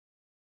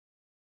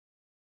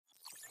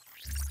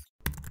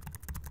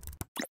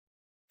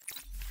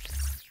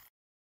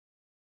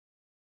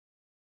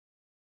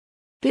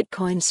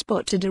Bitcoin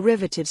spot to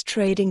derivatives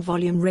trading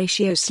volume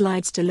ratio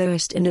slides to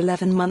lowest in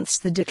 11 months.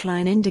 The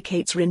decline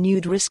indicates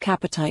renewed risk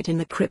appetite in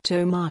the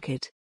crypto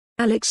market.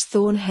 Alex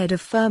Thorn, head of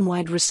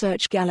firm-wide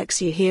research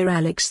Galaxy. Here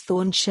Alex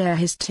Thorn share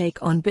his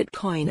take on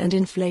Bitcoin and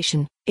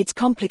inflation. It's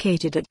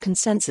complicated at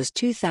Consensus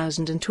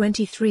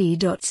 2023.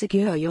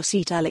 Secure your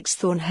seat. Alex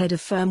Thorn, head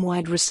of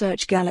firm-wide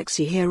research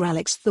Galaxy. Here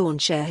Alex Thorn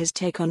share his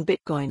take on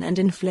Bitcoin and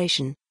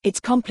inflation. It's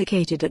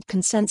complicated at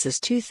Consensus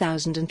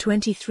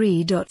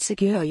 2023.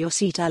 Secure your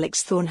seat.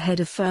 Alex Thorn, head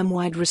of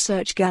firm-wide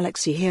research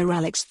Galaxy. Here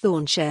Alex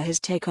Thorn share his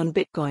take on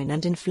Bitcoin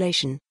and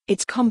inflation.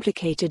 It's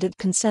complicated at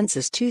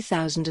Consensus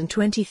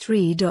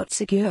 2023.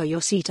 Secure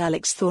your seat.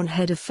 Alex Thorn,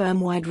 head of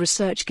firm-wide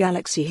research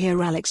Galaxy.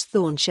 Here Alex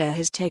Thorn share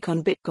his take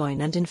on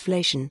Bitcoin and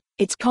inflation.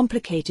 It's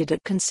complicated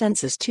at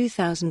Consensus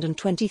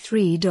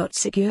 2023.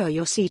 Secure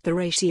your seat. The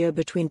ratio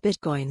between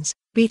Bitcoins,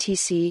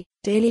 BTC,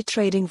 daily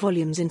trading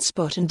volumes in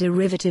spot and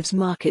derivatives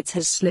markets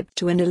has slipped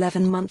to an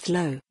 11-month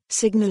low,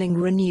 signaling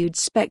renewed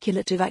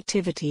speculative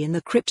activity in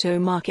the crypto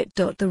market.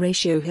 The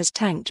ratio has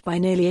tanked by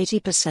nearly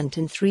 80%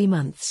 in 3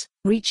 months,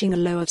 reaching a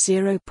low of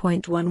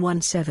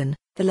 0.117,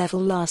 the level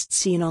last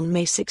seen on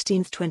May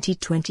 16,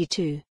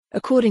 2022.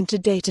 According to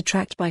data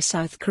tracked by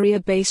South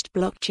Korea-based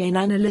blockchain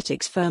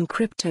analytics firm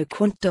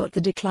CryptoQuant.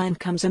 The decline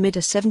comes amid a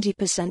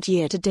 70%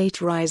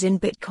 year-to-date rise in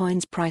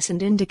Bitcoin's price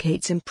and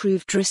indicates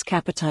improved risk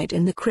appetite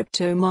in the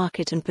crypto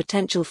market and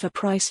potential for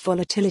price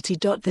volatility.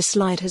 The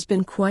slide has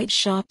been quite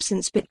sharp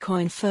since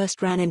Bitcoin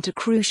first ran into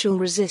crucial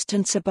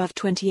resistance above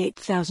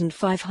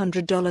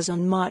 $28,500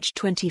 on March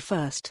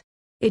 21.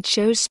 It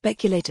shows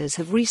speculators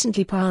have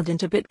recently piled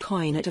into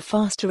Bitcoin at a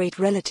faster rate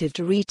relative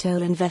to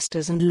retail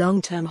investors and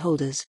long-term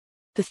holders.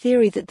 The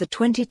theory that the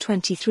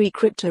 2023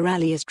 crypto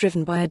rally is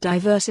driven by a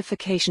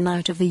diversification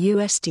out of the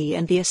USD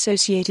and the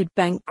associated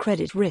bank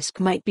credit risk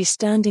might be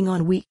standing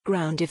on weak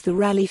ground if the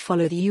rally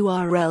follow the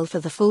URL for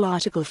the full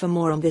article. For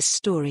more on this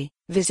story,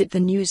 visit the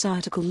news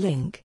article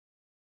link.